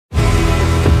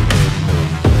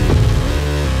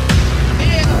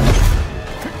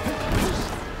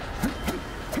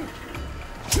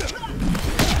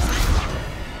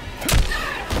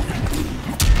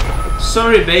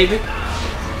Sorry, baby.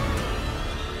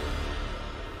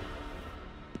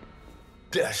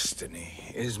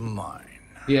 Destiny is mine.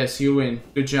 Yes, you win.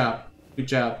 Good job. Good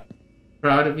job.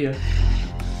 Proud of you.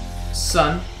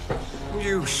 Son.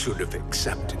 You should have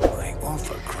accepted my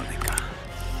offer, Kronika.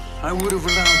 I would have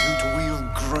allowed you to wield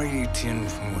great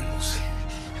influence.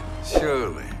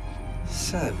 Surely,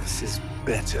 service is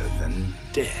better than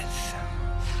death.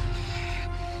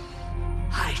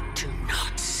 I do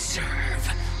not serve.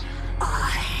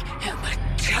 I am a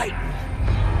Titan.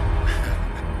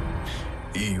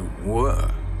 You were,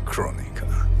 Kronika.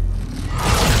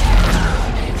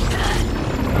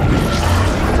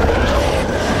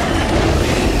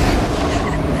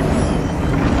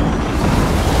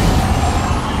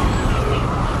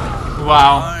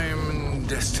 Wow. Time and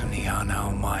destiny are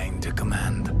now mine to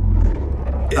command.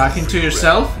 Talking to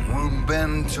yourself? Will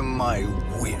bend to my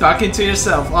will. Talking to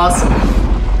yourself. Awesome.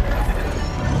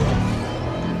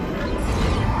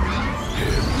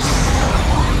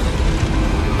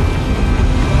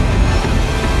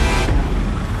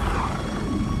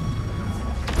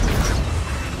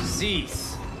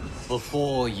 Cease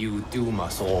before you doom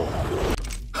us all.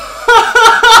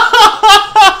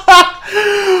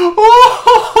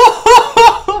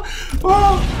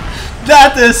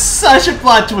 That is such a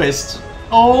plot twist.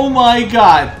 Oh my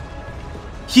god.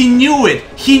 He knew it.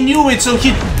 He knew it, so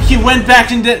he went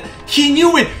back in the... He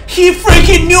knew it. He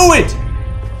freaking knew it.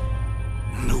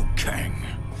 Liu Kang.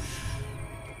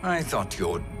 I thought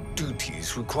your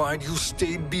duties required you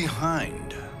stayed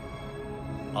behind.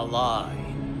 A lie.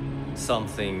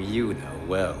 Something you know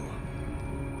well.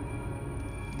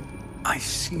 I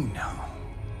see now.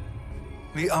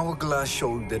 The hourglass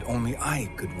showed that only I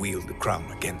could wield the crown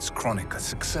against Kronika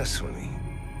successfully.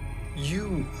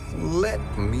 You let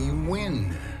me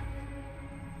win.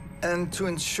 And to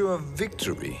ensure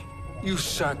victory, you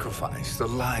sacrificed the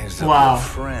lives of your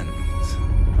friends.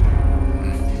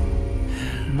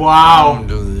 Wow. I'm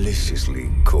deliciously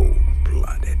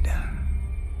cold-blooded.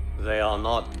 They are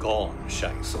not gone,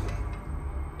 Shang Tsung.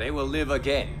 They will live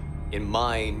again in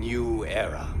my new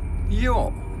era.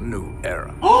 Your new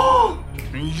era.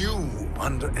 You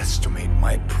underestimate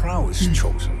my prowess,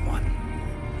 Chosen One.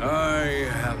 I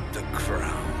have the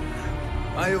crown.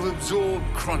 I have absorbed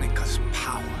Kronika's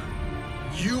power.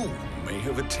 You may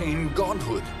have attained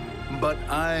godhood, but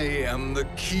I am the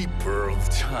keeper of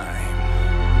time.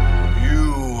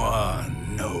 You are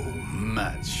no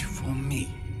match for me.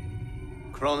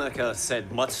 Kronika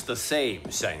said much the same,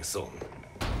 Shang Tsung.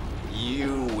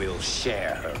 You will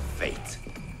share her fate.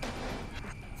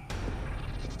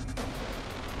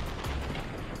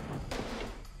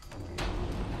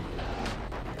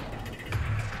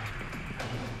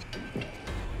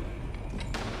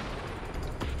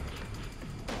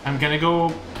 I'm gonna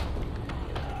go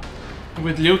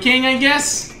with Liu Kang, I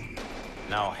guess.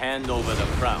 Now hand over the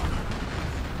crown.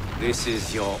 This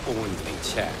is your only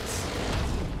chance.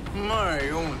 My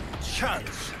only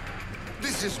chance.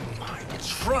 This is my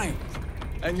triumph.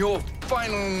 And your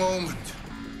final moment.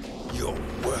 Your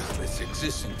worthless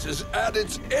existence is at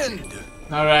its end.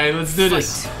 Alright, let's do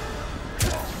this.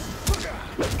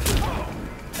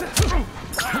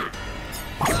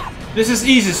 This is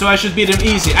easy, so I should beat him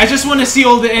easy. I just want to see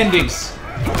all the endings.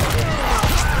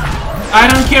 I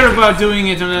don't care about doing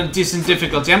it on a decent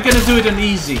difficulty. I'm gonna do it on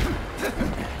easy.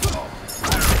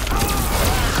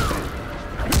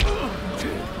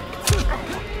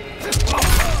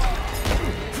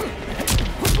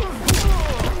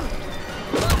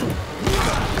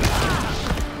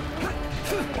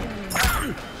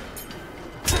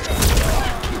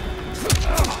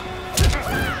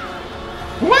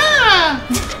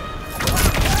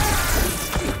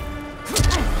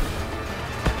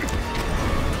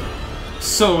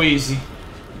 So easy.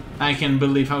 I can't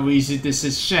believe how easy this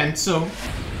is, Shenso.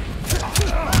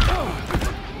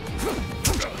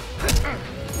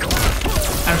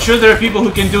 I'm sure there are people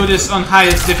who can do this on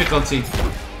highest difficulty.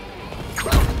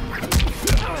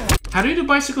 How do you do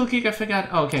bicycle kick? I forgot.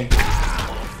 Oh, okay.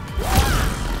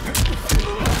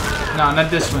 No,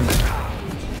 not this one.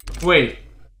 Wait.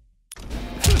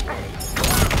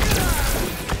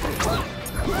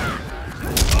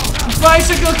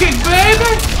 Bicycle kick,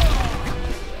 baby!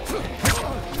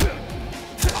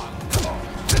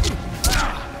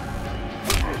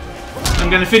 I'm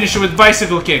gonna finish it with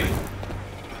bicycle kick.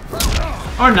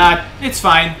 Or not. It's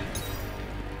fine.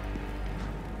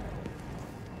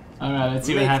 Alright, let's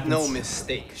see what happens. Make no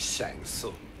mistake, Shang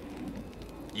Tsung.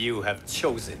 You have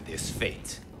chosen this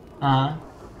fate. Uh-huh.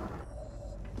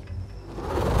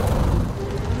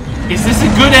 Is this a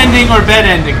good ending or bad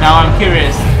ending? Now I'm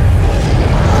curious.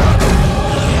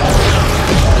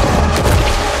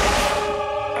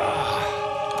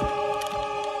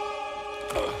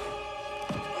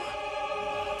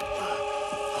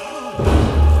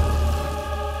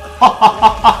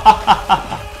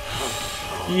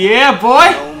 Yeah,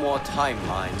 boy! No more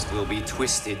timelines will be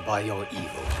twisted by your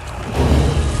evil.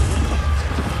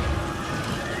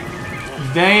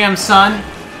 Damn, son.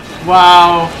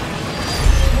 Wow.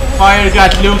 Fire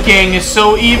God Liu Kang is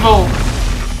so evil.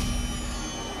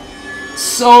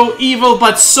 So evil,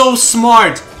 but so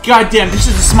smart. Goddamn, this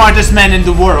is the smartest man in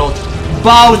the world.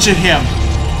 Bow to him.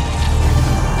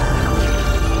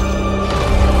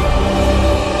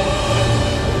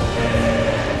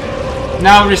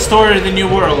 Now restore the new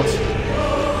world.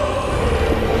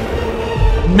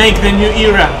 Make the new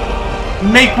era.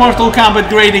 Make Mortal Kombat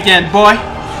great again, boy.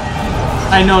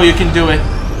 I know you can do it.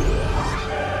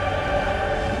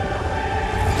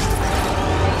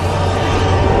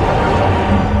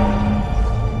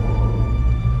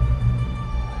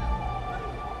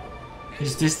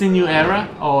 Is this the new era?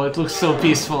 Oh, it looks so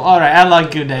peaceful. Alright, I like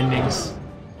good endings.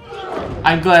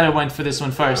 I'm glad I went for this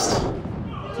one first.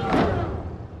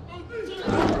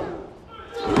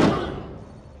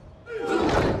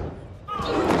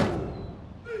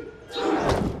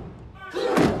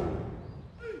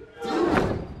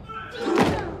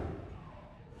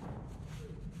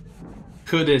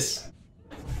 Who this?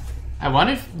 I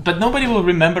wonder if... But nobody will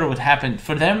remember what happened.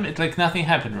 For them, it's like nothing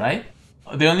happened, right?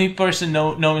 The only person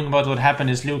knowing about what happened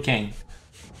is Liu Kang.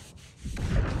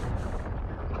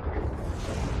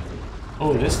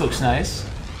 Oh, this looks nice.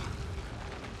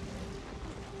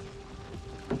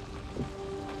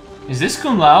 Is this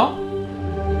Kung Lao?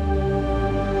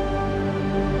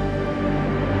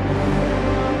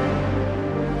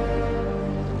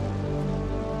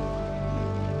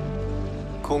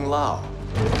 Kung Lao.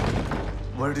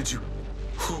 Where did you...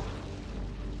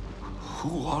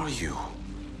 Who are you?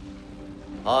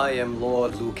 I am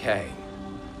Lord Liu Kang,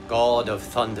 God of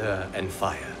Thunder and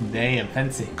Fire. Damn,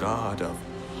 fancy. God of...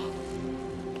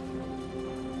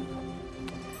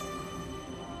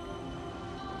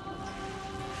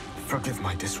 Forgive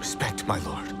my disrespect, my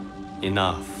lord.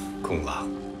 Enough, Kung Lao.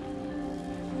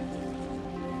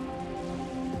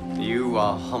 You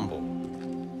are humble,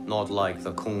 not like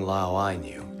the Kung Lao I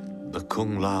knew. The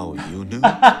Kung Lao you knew?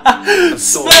 A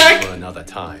story for another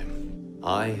time.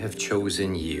 I have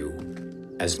chosen you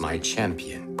as my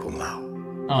champion, Kung Lao.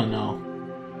 Oh no.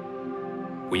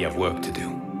 We have work to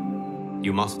do.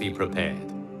 You must be prepared.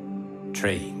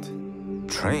 Trained.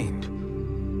 Trained?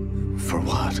 For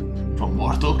what? For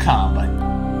Mortal Kombat.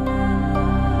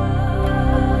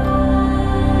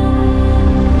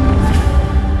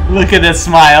 Look at that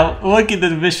smile. Look at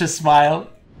that vicious smile.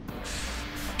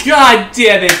 God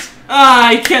damn it.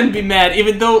 I can't be mad.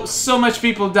 Even though so much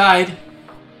people died,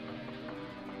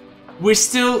 we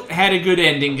still had a good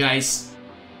ending, guys.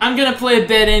 I'm gonna play a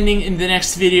bad ending in the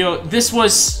next video. This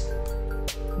was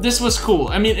cool.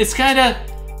 I mean, it's kinda...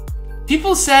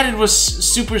 People said it was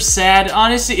super sad.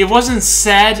 Honestly, it wasn't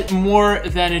sad more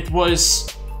than it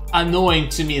was annoying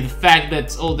to me. The fact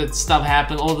that all that stuff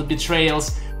happened, all the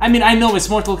betrayals. I mean, I know it's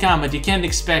Mortal Kombat. You can't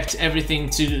expect everything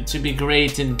to be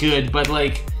great and good, but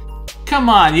like, come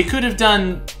on, you could have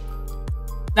done...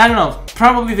 I don't know.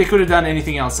 Probably they could have done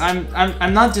anything else.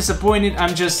 I'm not disappointed.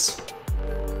 I'm just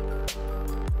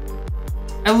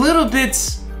a little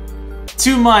bit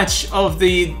too much of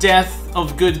the death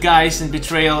of good guys and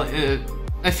betrayal.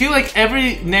 I feel like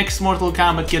every next Mortal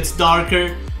Kombat gets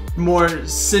darker, more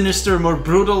sinister, more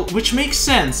brutal, which makes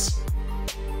sense.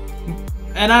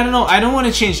 And I don't know. I don't want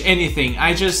to change anything.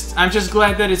 I'm just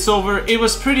glad that it's over. It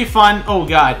was pretty fun. Oh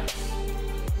god.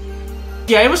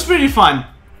 Yeah, it was pretty fun.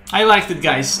 I liked it,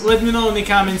 guys. Let me know in the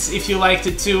comments if you liked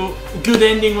it too. Good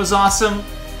ending was awesome.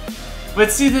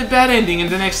 Let's see the bad ending in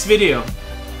the next video.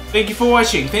 Thank you for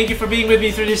watching. Thank you for being with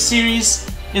me through this series.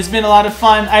 It's been a lot of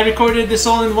fun. I recorded this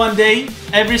all in one day.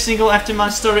 Every single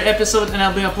Aftermath story episode, and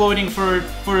I'll be uploading for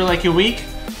like a week.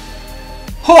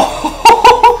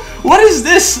 What is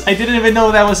this? I didn't even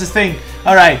know that was a thing.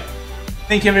 Alright.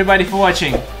 Thank you everybody for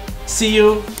watching. See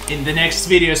you in the next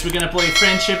videos. We're gonna play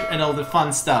Friendship and all the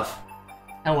fun stuff.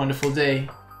 Have a wonderful day.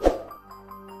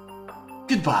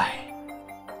 Goodbye.